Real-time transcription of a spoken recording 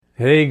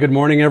Hey, good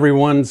morning,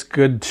 everyone. It's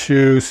good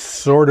to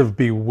sort of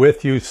be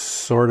with you,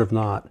 sort of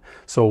not.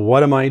 So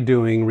what am I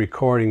doing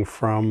recording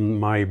from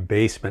my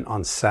basement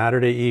on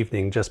Saturday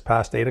evening, just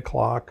past 8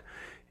 o'clock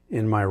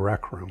in my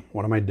rec room?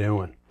 What am I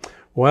doing?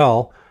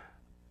 Well,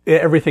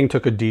 everything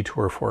took a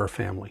detour for our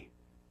family.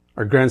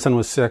 Our grandson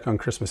was sick on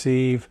Christmas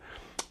Eve.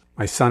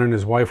 My son and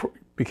his wife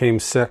became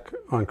sick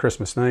on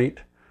Christmas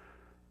night.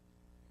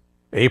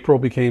 April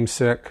became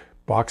sick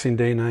Boxing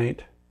Day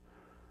night.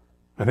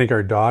 I think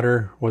our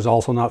daughter was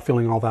also not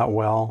feeling all that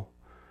well.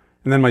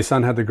 And then my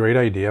son had the great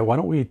idea, why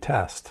don't we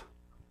test?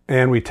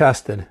 And we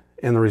tested,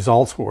 and the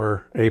results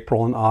were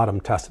April and Autumn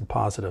tested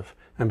positive.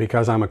 And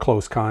because I'm a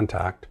close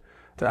contact,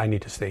 I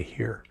need to stay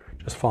here,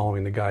 just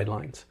following the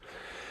guidelines.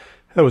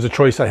 That was a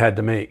choice I had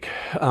to make.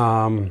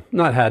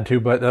 Not had to,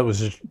 but that was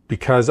just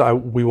because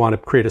we want to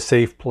create a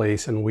safe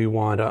place and we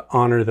want to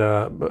honor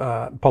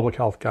the public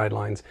health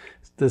guidelines.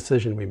 It's the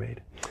decision we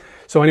made.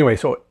 So anyway,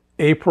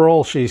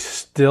 April, she's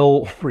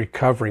still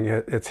recovering.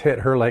 It's hit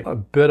her like a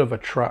bit of a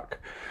truck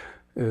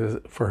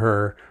for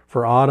her.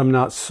 For Autumn,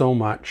 not so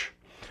much.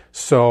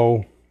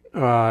 So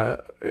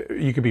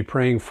you could be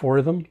praying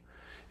for them.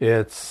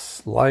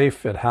 It's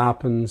life, it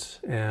happens,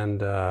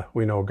 and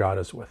we know God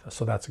is with us.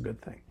 So that's a good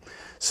thing.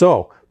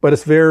 But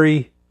it's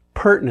very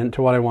pertinent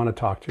to what I want to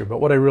talk to you about,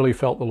 what I really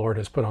felt the Lord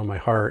has put on my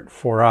heart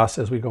for us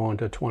as we go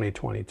into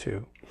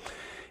 2022.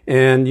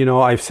 And, you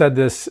know, I've said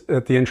this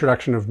at the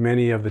introduction of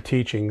many of the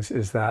teachings,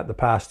 is that the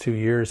past 2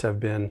 years have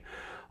been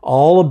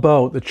all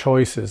about the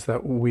choices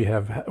that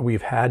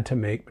we've had to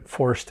make, been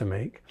forced to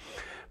make.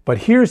 But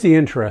here's the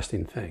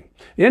interesting thing.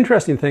 The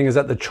interesting thing is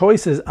that the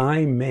choices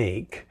I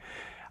make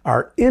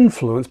are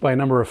influenced by a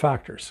number of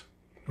factors,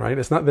 right?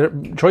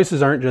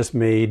 Choices aren't just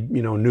made,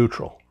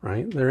 neutral,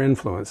 right? They're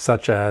influenced,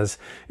 such as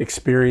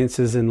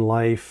experiences in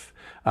life,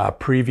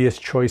 previous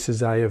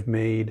choices I have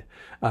made,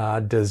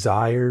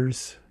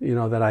 desires,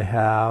 that I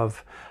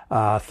have,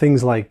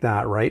 things like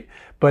that, right?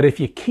 But if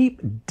you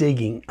keep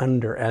digging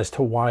under as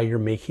to why you're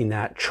making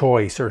that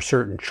choice or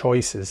certain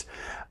choices,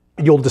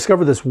 you'll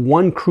discover this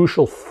one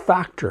crucial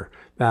factor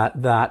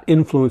that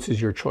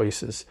influences your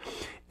choices.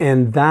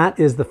 And that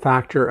is the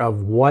factor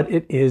of what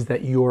it is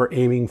that you're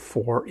aiming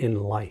for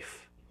in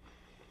life.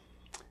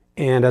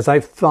 And as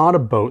I've thought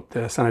about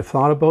this, and I've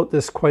thought about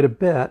this quite a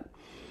bit,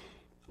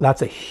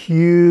 that's a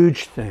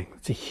huge thing.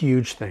 It's a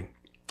huge thing.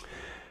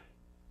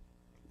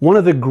 One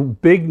of the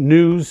big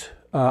news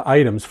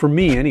items, for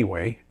me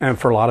anyway, and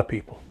for a lot of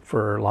people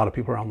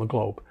around the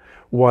globe,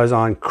 was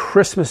on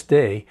Christmas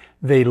Day,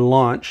 they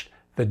launched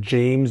the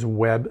James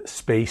Webb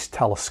Space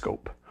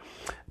Telescope.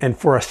 And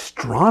for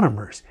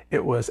astronomers,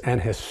 it was an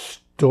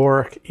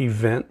historic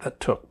event that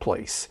took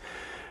place.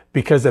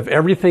 Because if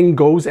everything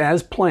goes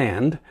as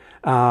planned,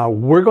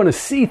 we're going to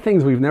see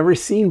things we've never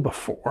seen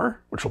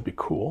before, which will be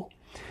cool.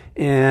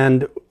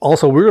 And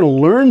also, we're going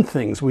to learn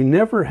things we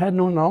never had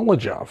no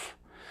knowledge of.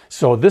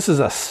 So this is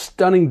a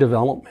stunning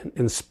development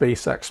in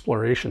space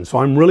exploration. So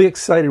I'm really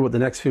excited what the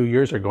next few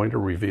years are going to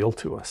reveal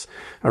to us.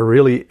 I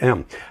really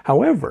am.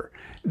 However,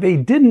 they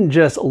didn't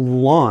just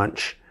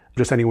launch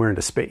just anywhere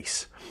into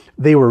space.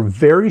 They were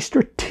very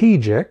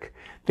strategic.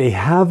 They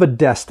have a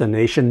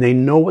destination. They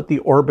know what the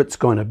orbit's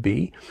going to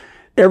be.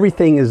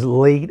 Everything is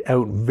laid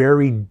out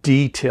very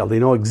detailed. They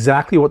know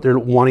exactly what they're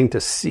wanting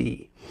to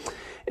see.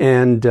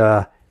 And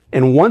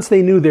once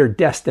they knew their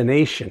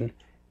destination,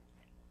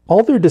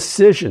 all their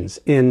decisions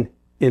in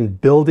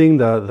building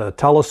the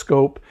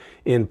telescope,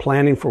 in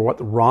planning for what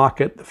the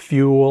rocket, the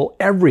fuel,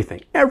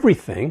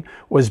 everything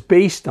was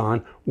based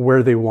on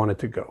where they wanted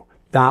to go.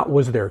 That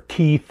was their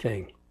key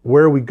thing.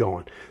 Where are we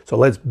going? So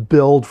let's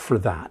build for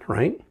that,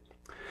 right?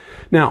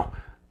 Now,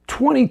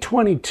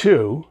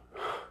 2022,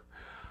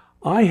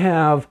 I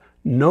have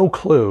no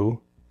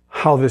clue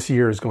how this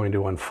year is going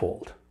to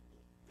unfold.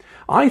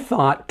 I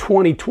thought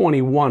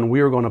 2021,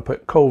 we were going to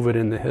put COVID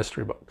in the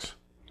history books.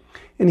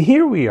 And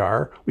here we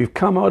are, we've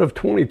come out of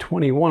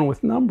 2021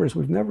 with numbers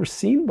we've never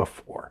seen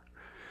before.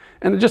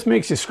 And it just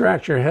makes you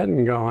scratch your head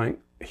and going,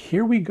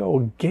 here we go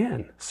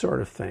again,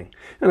 sort of thing.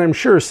 And I'm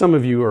sure some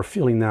of you are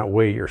feeling that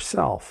way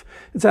yourself.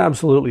 It's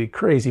absolutely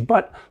crazy,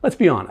 but let's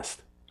be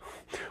honest.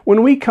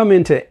 When we come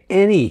into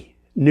any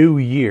new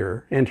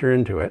year, enter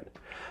into it,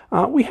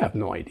 we have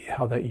no idea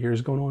how that year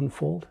is going to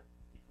unfold.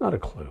 Not a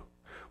clue.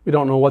 We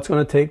don't know what's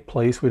going to take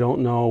place. We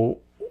don't know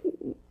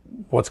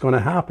what's going to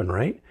happen,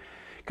 right?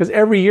 Because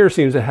every year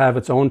seems to have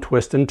its own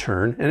twist and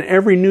turn. And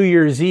every New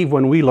Year's Eve,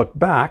 when we look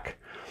back,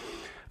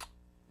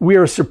 we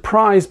are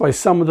surprised by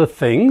some of the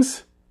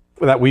things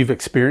that we've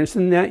experienced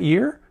in that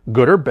year,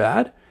 good or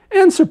bad,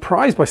 and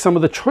surprised by some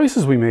of the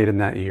choices we made in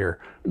that year,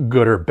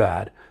 good or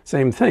bad.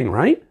 Same thing,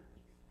 right?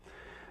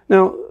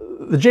 Now,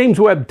 the James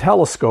Webb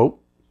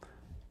Telescope,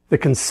 the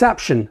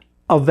conception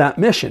of that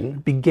mission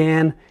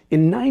began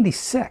in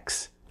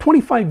 96.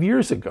 25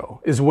 years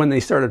ago is when they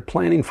started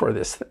planning for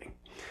this thing.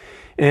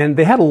 And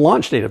they had a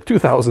launch date of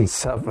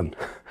 2007.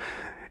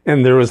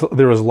 And there was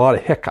a lot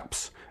of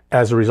hiccups.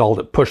 As a result,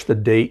 it pushed the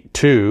date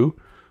to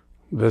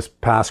this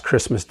past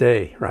Christmas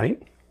Day,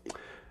 right?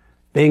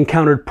 They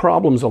encountered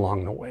problems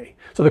along the way.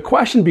 So the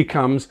question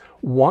becomes,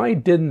 why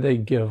didn't they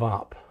give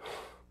up?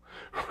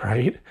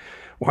 Right?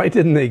 Why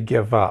didn't they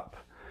give up?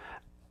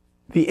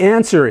 The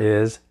answer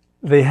is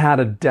they had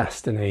a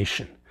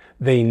destination.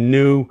 They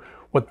knew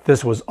what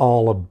this was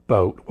all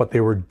about, what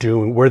they were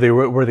doing, where they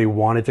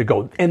wanted to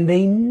go. And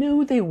they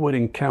knew they would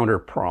encounter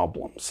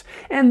problems.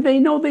 And they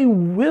know they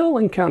will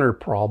encounter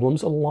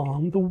problems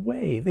along the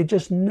way. They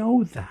just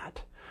know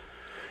that.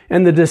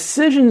 And the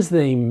decisions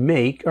they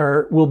make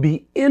will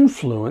be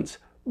influenced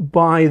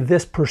by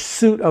this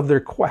pursuit of their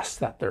quest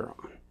that they're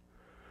on.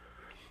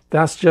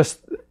 That's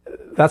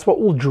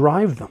what will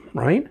drive them,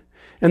 right?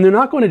 And they're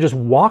not going to just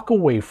walk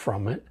away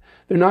from it.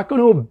 They're not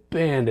going to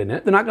abandon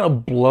it. They're not going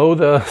to blow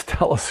the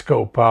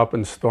telescope up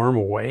and storm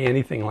away,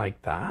 anything like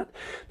that.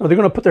 No, they're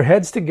going to put their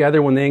heads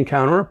together when they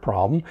encounter a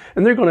problem,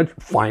 and they're going to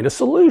find a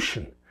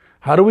solution.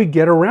 How do we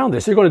get around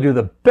this? They're going to do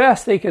the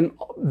best they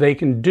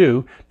can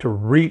do to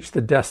reach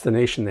the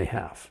destination they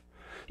have.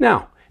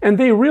 Now, and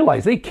they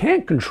realize they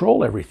can't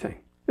control everything.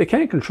 They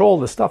can't control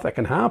the stuff that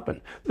can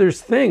happen.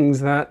 There's things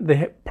that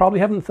they probably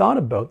haven't thought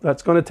about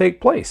that's going to take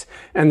place,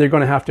 and they're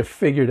going to have to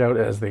figure it out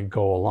as they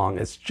go along.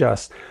 It's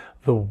just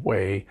the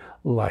way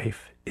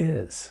life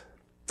is.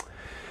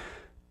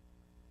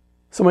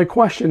 So my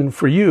question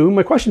for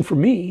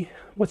me,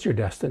 what's your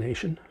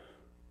destination?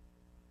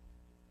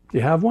 Do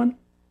you have one?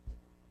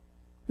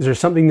 Is there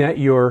something that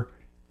you're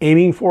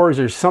aiming for? Is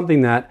there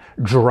something that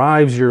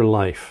drives your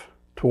life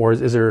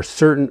towards? Is there a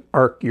certain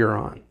arc you're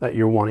on that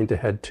you're wanting to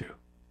head to?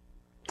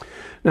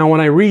 Now,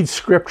 when I read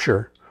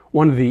Scripture,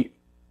 one of the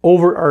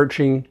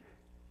overarching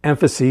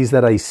emphases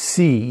that I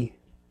see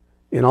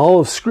in all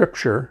of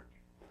Scripture,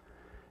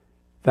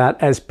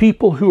 that as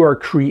people who are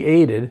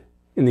created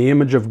in the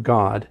image of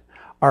God,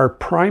 our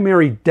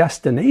primary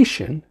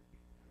destination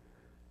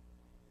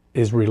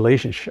is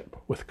relationship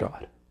with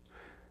God,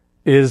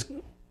 is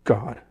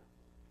God.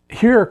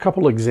 Here are a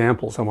couple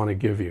examples I want to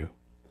give you.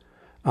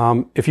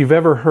 If you've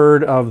ever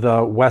heard of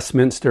the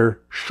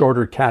Westminster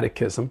Shorter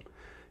Catechism,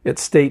 it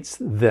states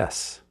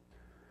this: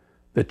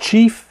 the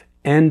chief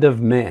end of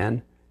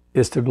man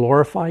is to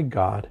glorify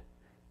God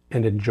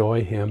and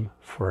enjoy Him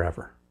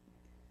forever.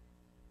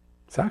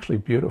 It's actually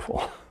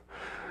beautiful.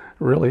 It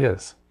really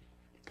is.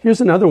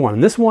 Here's another one.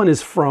 This one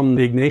is from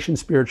the Ignatian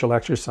Spiritual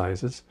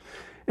Exercises,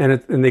 and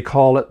they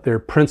call it their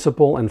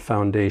principle and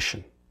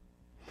foundation.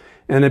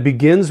 And it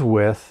begins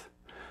with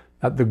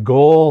that the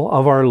goal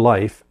of our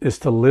life is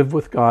to live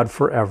with God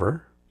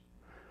forever.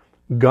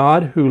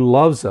 God, who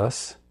loves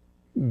us,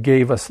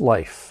 gave us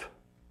life.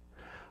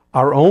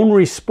 Our own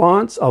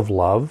response of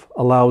love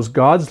allows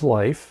God's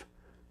life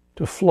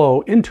to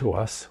flow into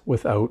us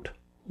without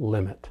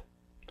limit.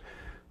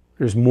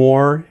 There's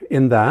more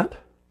in that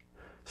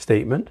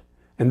statement.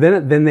 And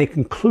then they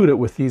conclude it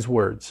with these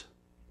words: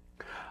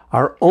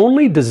 our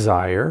only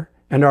desire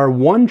and our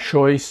one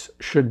choice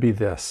should be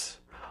this: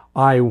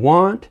 I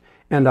want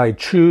and I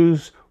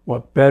choose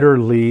what better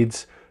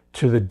leads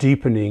to the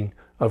deepening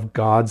of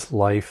God's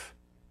life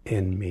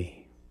in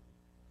me.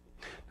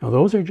 Now,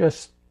 those are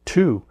just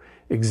two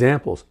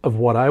examples of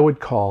what I would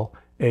call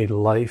a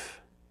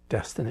life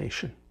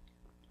destination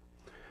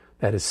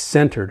that is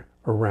centered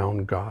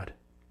around God.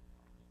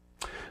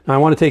 Now, I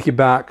want to take you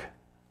back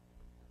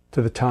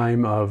to the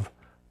time of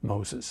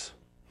Moses.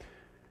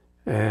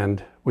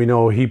 And we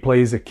know he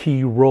plays a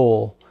key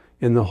role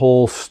in the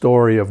whole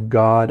story of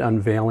God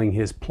unveiling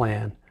His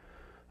plan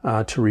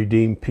to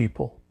redeem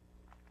people.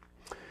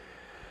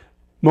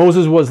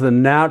 Moses was a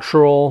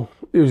natural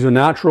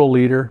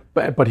leader,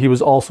 but he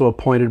was also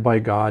appointed by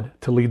God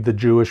to lead the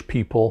Jewish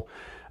people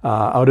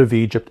out of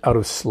Egypt, out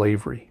of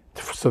slavery,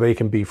 so they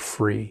can be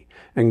free.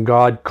 And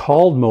God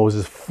called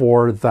Moses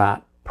for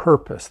that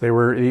purpose.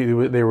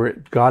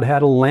 God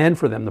had a land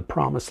for them, the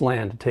promised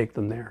land, to take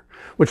them there,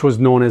 which was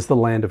known as the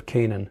land of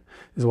Canaan,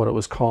 is what it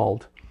was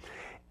called.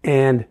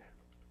 And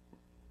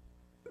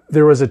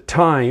there was a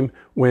time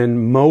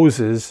when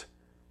Moses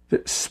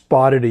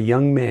spotted a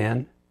young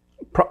man,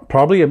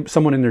 probably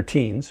someone in their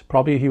teens,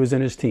 probably he was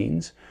in his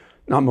teens,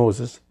 not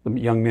Moses, the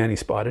young man he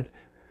spotted,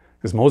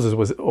 because Moses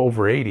was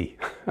over 80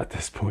 at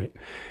this point.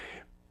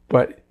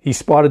 But he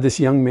spotted this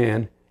young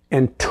man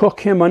and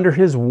took him under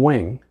his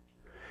wing,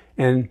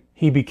 and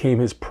he became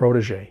his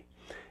protege.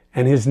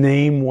 And his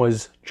name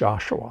was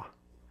Joshua.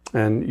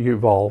 And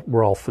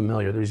we're all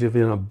familiar. There's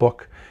even a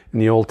book in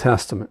the Old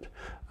Testament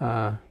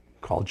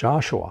called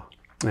Joshua.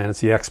 And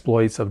it's the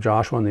exploits of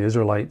Joshua and the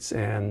Israelites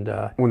and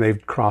when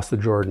they've crossed the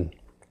Jordan.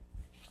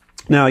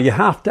 Now, you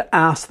have to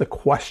ask the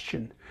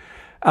question,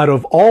 out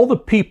of all the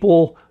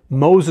people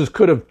Moses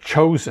could have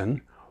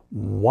chosen,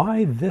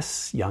 why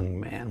this young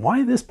man?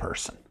 Why this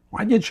person?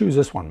 Why did you choose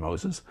this one,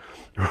 Moses?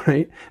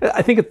 Right?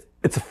 I think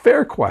it's a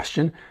fair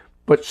question,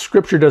 but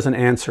Scripture doesn't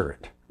answer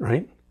it,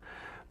 right?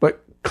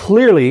 But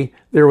clearly,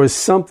 there was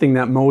something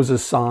that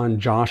Moses saw in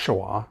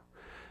Joshua,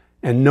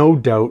 and no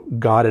doubt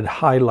God had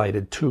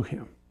highlighted to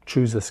him.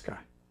 Choose this guy.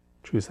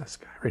 Choose this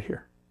guy right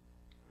here.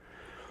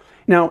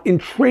 Now, in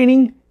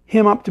training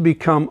him up to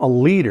become a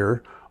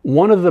leader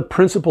one of the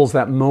principles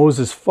that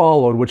Moses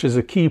followed, which is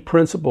a key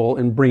principle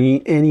in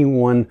bringing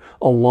anyone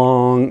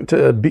along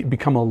to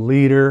become a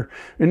leader,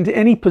 into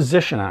any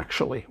position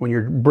actually, when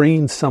you're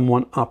bringing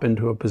someone up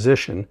into a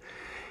position,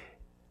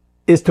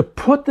 is to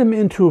put them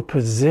into a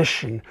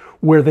position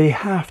where they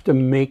have to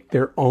make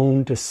their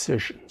own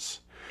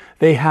decisions.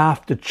 They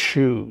have to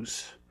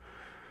choose.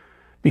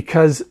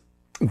 Because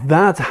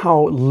that's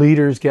how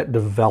leaders get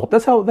developed.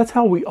 That's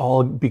how we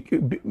all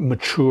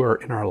mature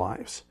in our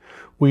lives.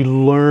 We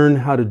learn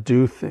how to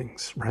do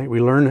things, right?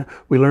 We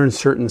learn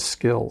certain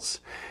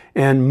skills.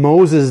 And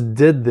Moses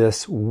did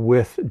this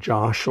with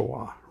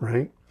Joshua,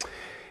 right?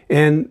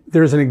 And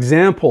there's an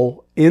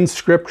example in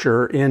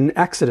Scripture in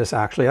Exodus,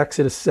 actually,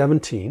 Exodus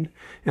 17.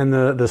 And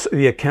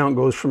the account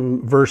goes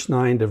from verse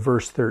 9 to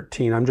verse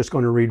 13. I'm just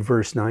going to read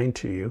verse 9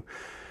 to you.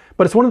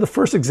 But it's one of the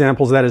first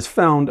examples that is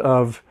found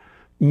of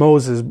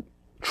Moses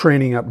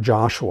training up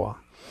Joshua.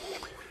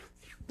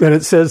 Then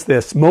it says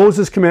this: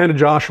 Moses commanded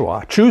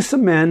Joshua, "Choose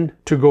some men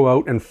to go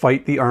out and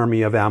fight the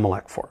army of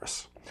Amalek for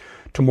us.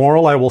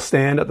 Tomorrow I will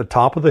stand at the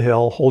top of the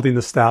hill holding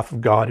the staff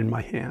of God in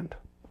my hand."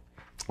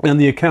 And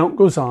the account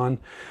goes on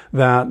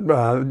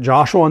that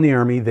Joshua and the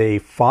army, they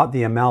fought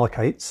the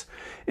Amalekites,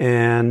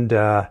 and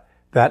that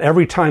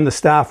every time the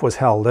staff was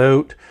held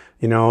out,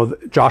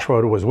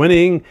 Joshua was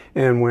winning,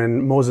 and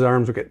when Moses'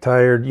 arms would get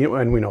tired,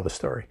 and we know the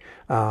story,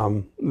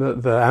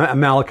 the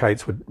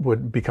Amalekites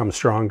would become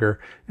stronger,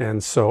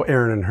 and so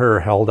Aaron and Hur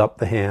held up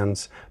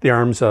the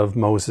arms of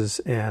Moses,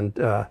 and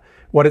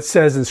what it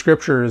says in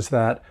Scripture is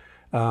that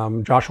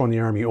Joshua and the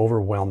army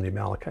overwhelmed the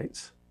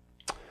Amalekites.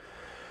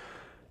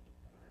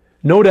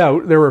 No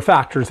doubt there were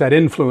factors that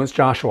influenced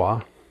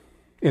Joshua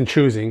in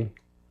choosing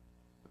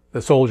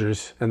the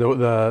soldiers and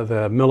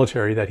the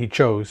military that he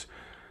chose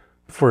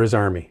for his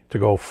army to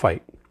go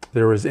fight.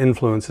 There was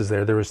influences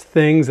there. There was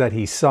things that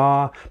he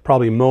saw,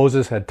 probably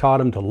Moses had taught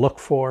him to look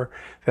for,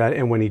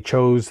 and when he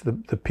chose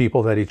the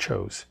people that he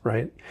chose,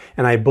 right?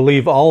 And I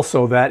believe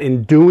also that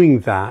in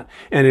doing that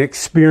and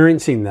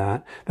experiencing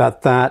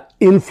that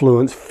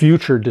influenced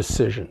future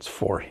decisions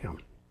for him.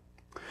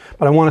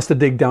 But I want us to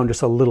dig down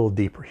just a little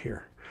deeper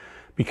here,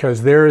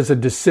 because there is a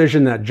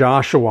decision that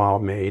Joshua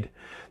made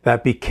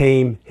that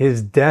became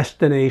his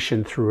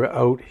destination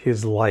throughout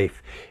his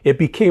life. It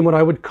became what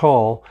I would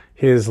call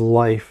his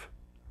life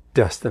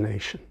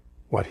destination,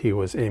 what he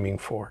was aiming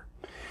for.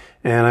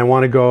 And I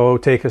want to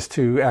take us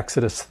to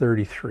Exodus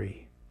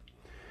 33,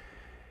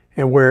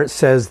 and where it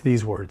says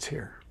these words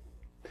here.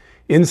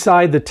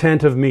 Inside the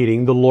tent of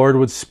meeting, the Lord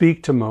would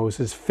speak to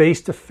Moses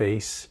face to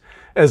face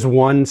as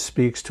one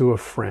speaks to a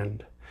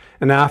friend.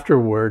 And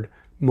afterward,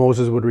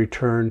 Moses would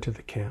return to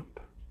the camp.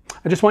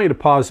 I just want you to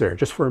pause there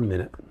just for a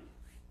minute.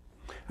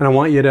 And I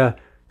want you to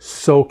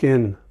soak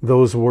in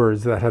those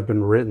words that have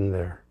been written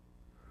there.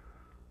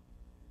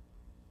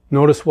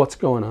 Notice what's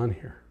going on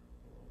here.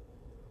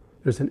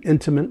 There's an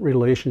intimate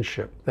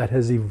relationship that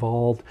has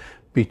evolved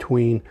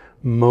between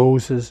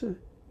Moses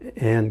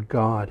and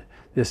God.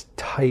 This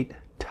tight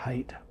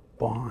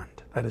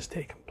bond that has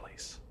taken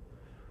place.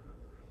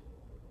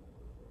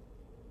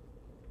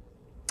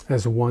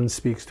 As one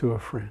speaks to a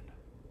friend.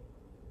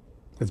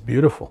 It's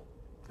beautiful.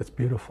 It's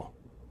beautiful.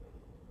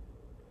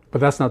 But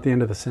that's not the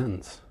end of the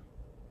sentence.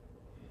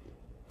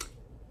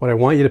 What I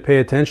want you to pay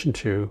attention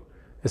to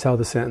is how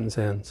the sentence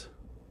ends.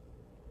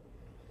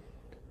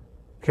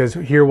 Because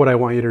here what I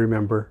want you to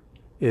remember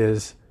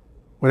is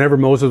whenever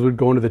Moses would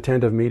go into the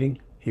tent of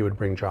meeting, he would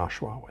bring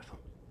Joshua with him.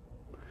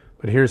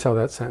 But here's how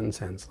that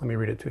sentence ends. Let me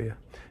read it to you.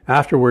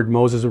 Afterward,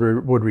 Moses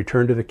would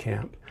return to the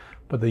camp,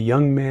 but the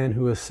young man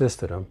who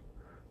assisted him,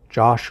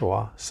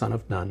 Joshua, son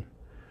of Nun,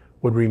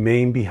 would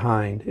remain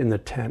behind in the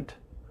tent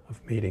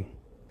of meeting.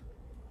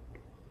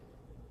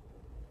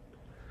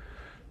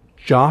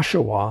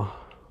 Joshua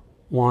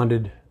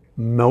wanted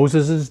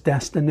Moses'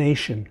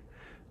 destination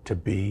to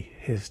be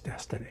his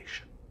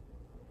destination.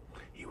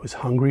 He was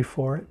hungry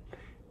for it.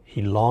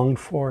 He longed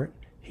for it.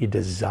 He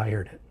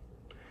desired it.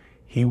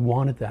 He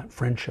wanted that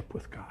friendship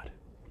with God.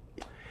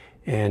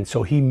 And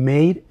so he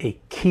made a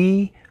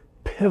key,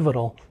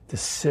 pivotal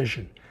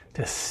decision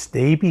to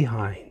stay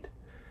behind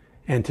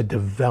and to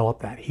develop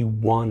that. He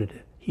wanted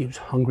it. He was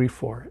hungry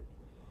for it.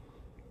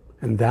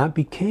 And that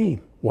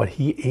became what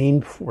he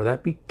aimed for.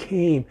 That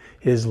became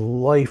his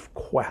life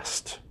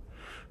quest,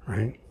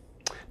 right?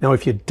 Now,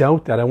 if you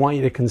doubt that, I want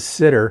you to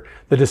consider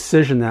the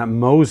decision that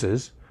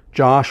Moses,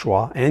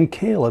 Joshua, and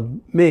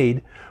Caleb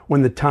made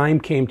when the time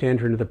came to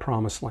enter into the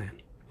promised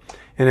land.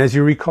 And as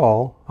you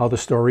recall, how the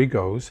story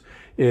goes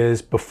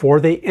is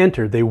before they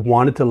entered, they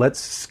wanted to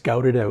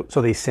scout it out.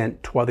 So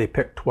they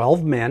picked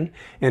 12 men,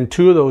 and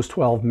 2 of those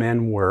 12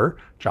 men were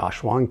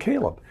Joshua and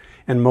Caleb.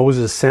 And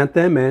Moses sent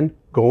them in,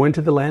 go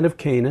into the land of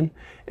Canaan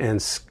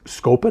and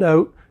scope it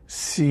out,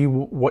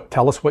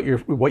 tell us what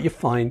you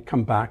find,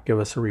 come back, give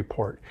us a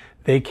report.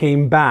 They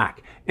came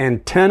back,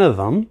 and 10 of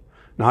them,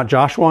 not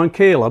Joshua and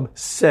Caleb,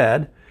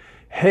 said,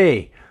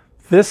 "Hey,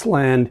 this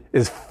land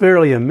is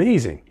fairly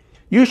amazing.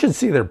 You should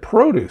see their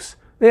produce.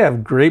 They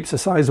have grapes the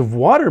size of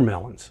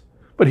watermelons.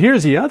 But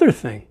here's the other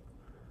thing.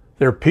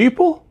 Their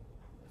people,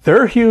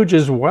 They're huge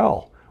as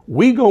well.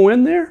 We go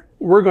in there,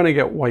 we're going to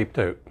get wiped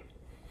out.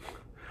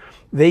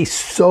 They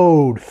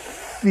sowed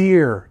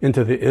fear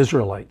into the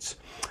Israelites.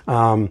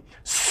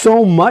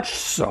 So much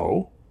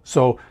so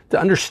to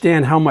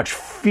understand how much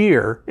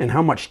fear and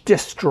how much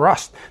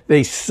distrust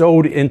they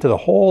sowed into the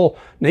whole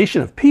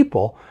nation of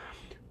people,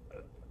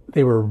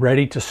 they were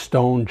ready to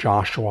stone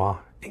Joshua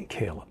and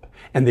Caleb.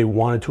 And they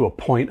wanted to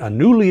appoint a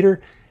new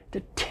leader to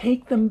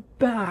take them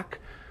back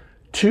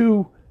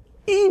to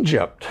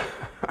Egypt.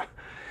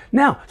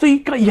 Now, so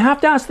you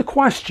have to ask the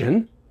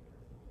question,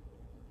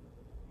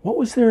 what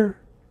was their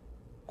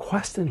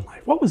quest in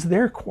life? What was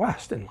their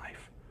quest in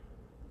life?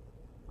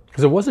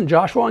 Because it wasn't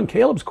Joshua and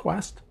Caleb's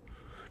quest.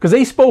 Because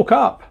they spoke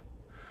up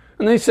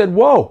and they said,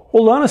 whoa,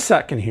 hold on a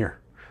second here.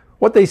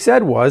 What they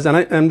said was, and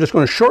I'm just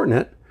going to shorten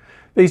it,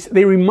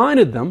 they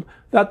reminded them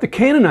that the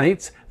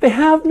Canaanites, they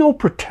have no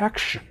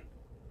protection.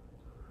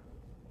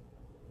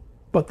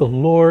 But the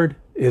Lord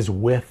is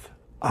with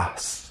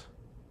us.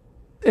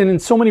 And in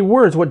so many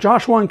words, what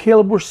Joshua and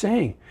Caleb were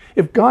saying,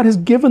 if God has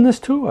given this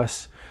to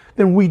us,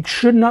 then we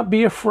should not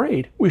be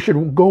afraid. We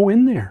should go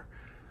in there.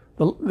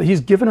 He's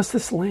given us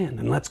this land,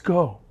 and let's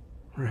go,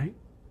 right?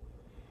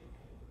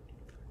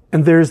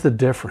 And there's the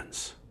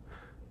difference.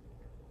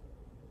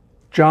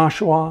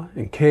 Joshua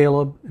and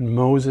Caleb and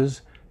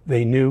Moses,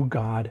 they knew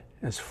God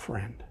as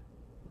friend.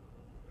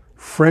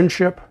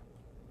 Friendship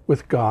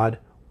with God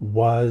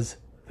was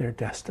their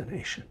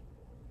destination.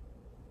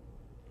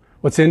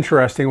 What's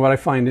interesting, what I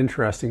find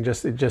interesting,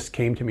 it just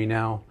came to me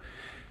now,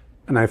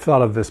 and I've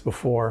thought of this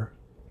before,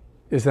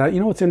 is that, you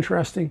know what's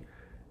interesting?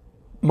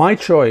 My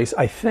choice,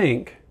 I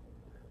think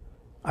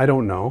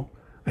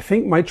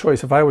my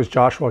choice, if I was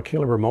Joshua,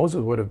 Caleb, or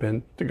Moses, would have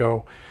been to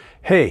go,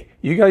 hey,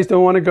 you guys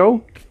don't want to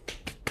go?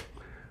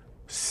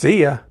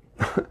 See ya.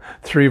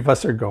 3 of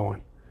us are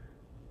going.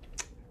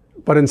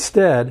 But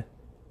instead,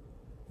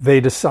 they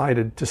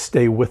decided to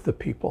stay with the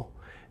people,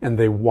 and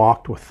they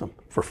walked with them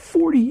for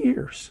 40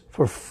 years.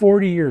 For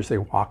 40 years, they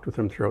walked with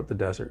them throughout the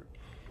desert.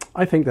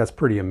 I think that's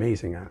pretty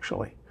amazing,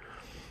 actually.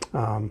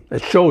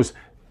 It shows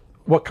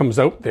what comes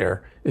out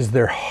there is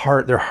their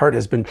heart. Their heart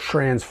has been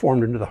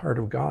transformed into the heart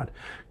of God.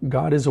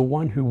 God is the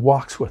one who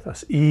walks with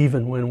us,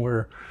 even when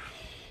we're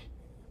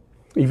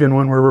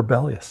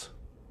rebellious.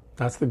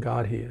 That's the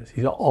God He is.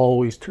 He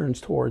always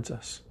turns towards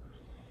us.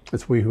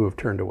 It's we who have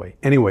turned away.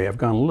 Anyway, I've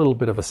gone a little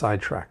bit of a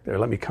sidetrack there.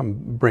 Let me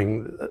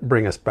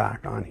bring us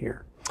back on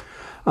here.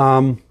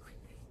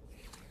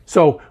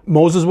 So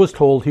Moses was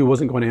told he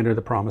wasn't going to enter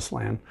the promised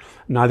land.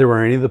 Neither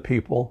were any of the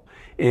people,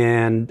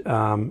 and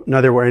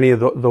neither were any of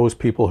those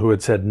people who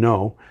had said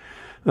no.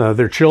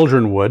 Their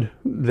children would.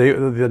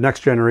 The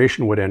next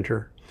generation would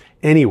enter.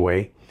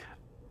 Anyway,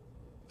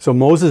 so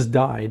Moses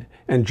died,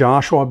 and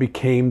Joshua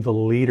became the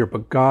leader.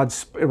 But God,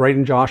 right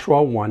in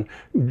Joshua 1,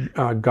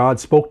 God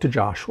spoke to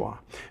Joshua.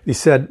 He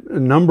said a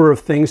number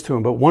of things to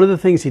him, but one of the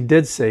things he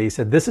did say, he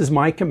said, "This is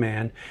my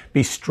command,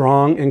 be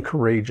strong and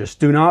courageous.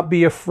 Do not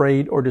be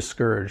afraid or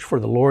discouraged, for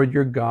the Lord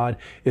your God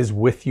is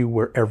with you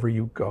wherever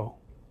you go."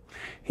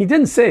 He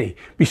didn't say,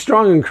 be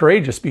strong and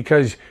courageous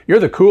because you're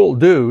the cool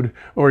dude,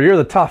 or you're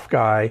the tough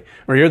guy,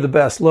 or you're the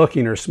best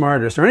looking or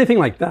smartest, or anything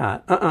like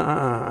that.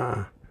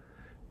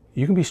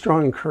 You can be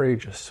strong and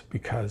courageous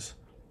because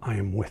I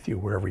am with you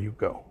wherever you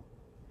go.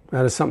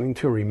 That is something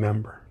to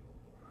remember,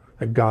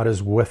 that God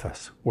is with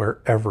us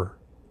wherever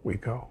we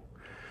go.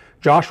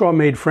 Joshua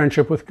made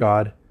friendship with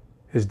God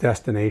his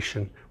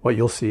destination. What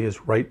you'll see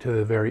is right to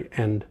the very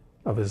end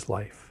of his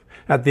life.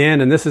 At the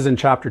end, and this is in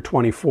chapter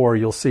 24,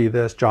 you'll see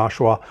this,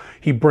 Joshua,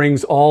 he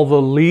brings all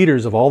the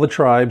leaders of all the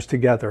tribes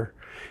together,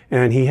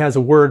 and he has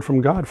a word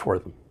from God for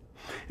them.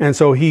 And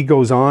so he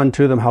goes on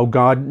to them how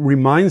God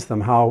reminds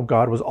them how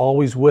God was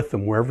always with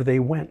them wherever they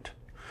went.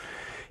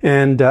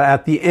 And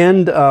at the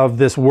end of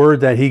this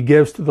word that he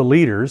gives to the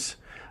leaders,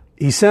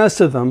 he says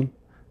to them,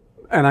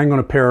 and I'm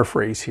going to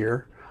paraphrase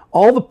here,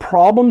 all the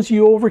problems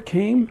you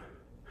overcame,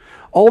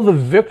 all the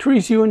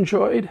victories you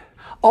enjoyed,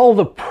 all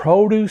the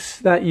produce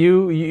that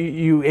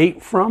you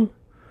ate from,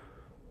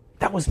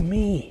 that was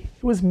me.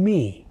 It was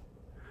me.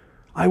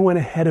 I went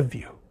ahead of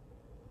you.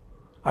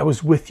 I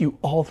was with you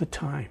all the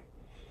time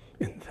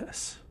in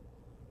this.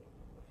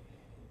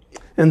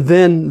 And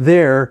then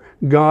there,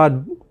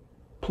 God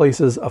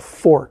places a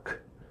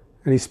fork.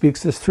 And he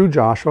speaks this through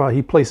Joshua.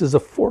 He places a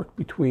fork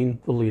between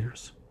the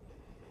leaders.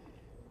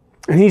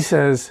 And he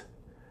says,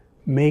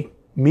 make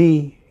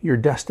me your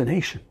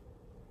destination.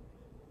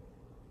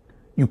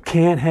 You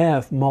can't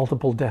have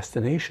multiple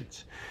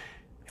destinations.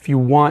 If you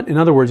want, in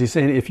other words, he's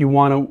saying, if you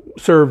want to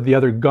serve the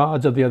other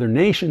gods of the other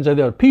nations, of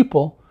the other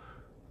people,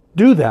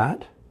 do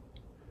that.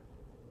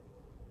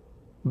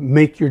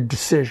 Make your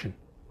decision.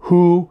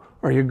 Who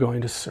are you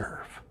going to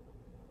serve?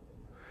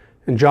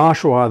 And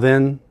Joshua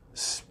then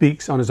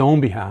speaks on his own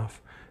behalf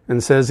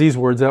and says these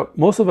words that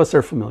most of us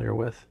are familiar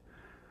with.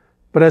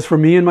 But as for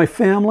me and my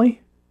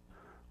family,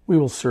 we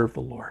will serve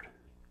the Lord.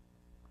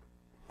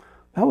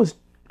 That was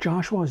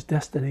Joshua's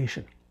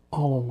destination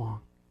all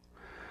along.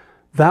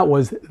 That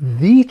was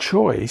the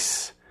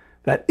choice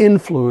that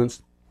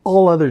influenced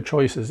all other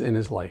choices in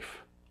his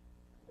life.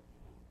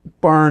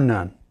 bar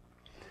none.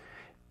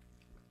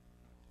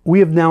 We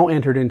have now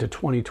entered into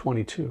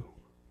 2022.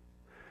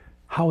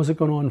 How is it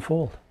going to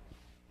unfold?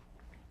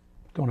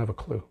 Don't have a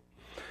clue.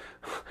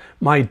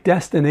 My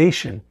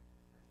destination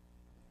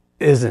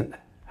isn't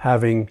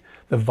having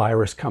the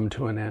virus come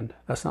to an end.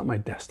 That's not my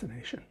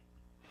destination.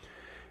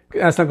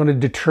 That's not going to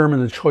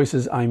determine the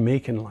choices I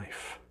make in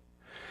life.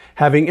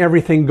 Having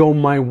everything go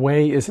my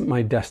way isn't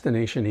my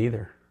destination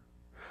either.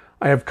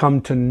 I have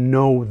come to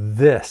know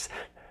this,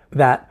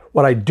 that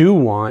what I do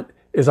want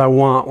is I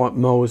want what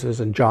Moses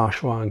and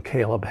Joshua and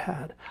Caleb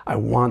had. I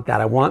want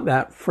that. I want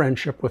that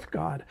friendship with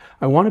God.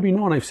 I want to be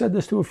known. I've said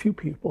this to a few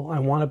people. I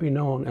want to be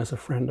known as a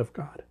friend of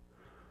God.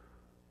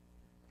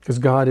 Because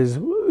God is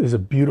a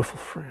beautiful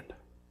friend.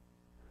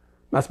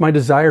 That's my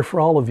desire for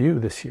all of you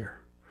this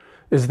year,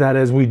 is that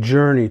as we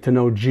journey to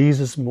know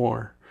Jesus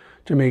more,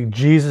 to make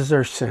Jesus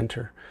our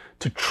center,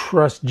 to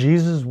trust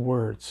Jesus'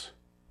 words,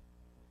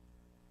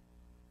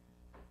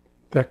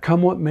 that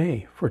come what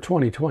may for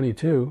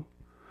 2022,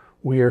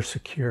 we are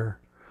secure.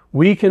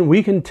 We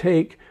can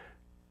take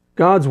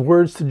God's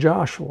words to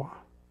Joshua.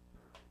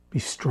 Be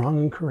strong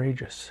and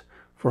courageous,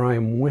 for I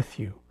am with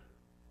you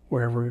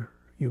wherever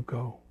you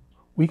go.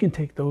 We can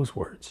take those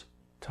words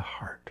to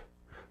heart.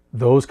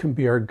 Those can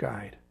be our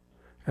guide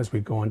as we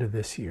go into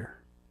this year.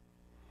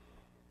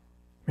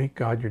 Make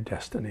God your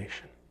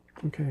destination.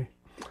 Okay.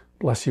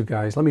 Bless you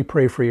guys. Let me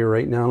pray for you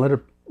right now. Let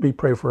me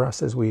pray for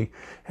us as we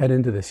head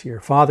into this year.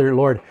 Father,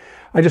 Lord,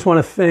 I just want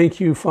to thank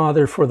you,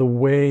 Father, for the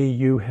way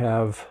you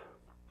have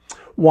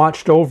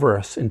watched over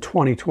us in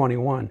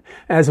 2021.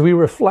 As we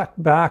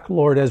reflect back,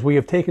 Lord, as we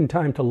have taken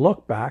time to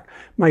look back,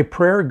 my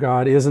prayer,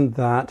 God, isn't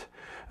that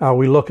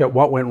we look at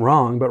what went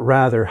wrong, but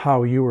rather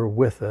how you were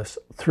with us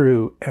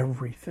through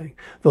everything.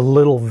 The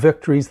little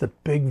victories, the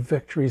big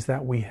victories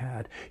that we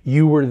had.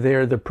 You were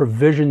there. The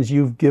provisions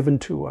you've given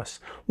to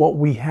us, what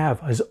we have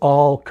has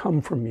all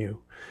come from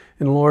you.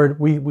 And Lord,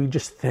 we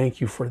just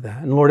thank you for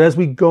that. And Lord, as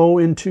we go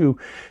into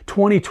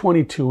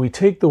 2022, we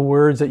take the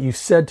words that you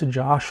said to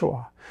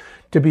Joshua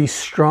to be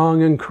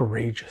strong and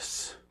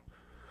courageous,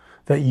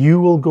 that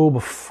you will go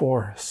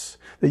before us,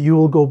 that you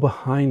will go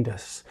behind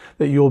us,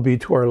 that you will be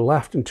to our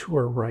left and to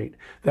our right,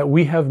 that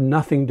we have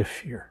nothing to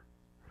fear,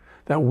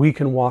 that we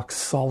can walk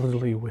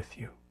solidly with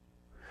you.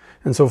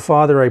 And so,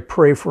 Father, I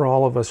pray for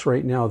all of us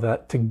right now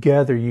that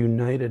together,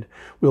 united,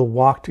 we'll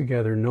walk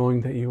together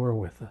knowing that you are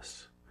with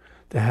us,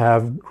 to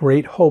have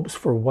great hopes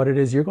for what it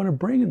is you're going to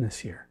bring in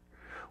this year.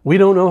 We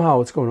don't know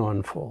how it's going to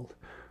unfold,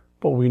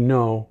 but we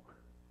know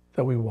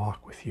that we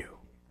walk with you.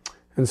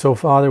 And so,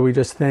 Father, we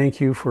just thank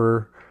you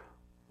for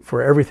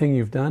everything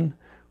you've done.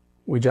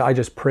 I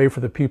just pray for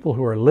the people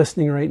who are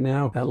listening right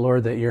now, that,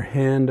 Lord, that your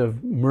hand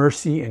of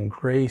mercy and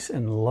grace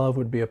and love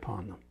would be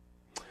upon them.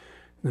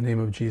 In the name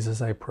of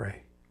Jesus, I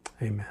pray.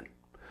 Amen.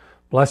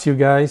 Bless you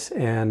guys,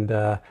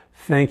 and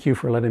thank you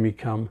for letting me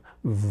come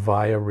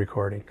via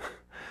recording.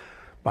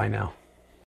 Bye now.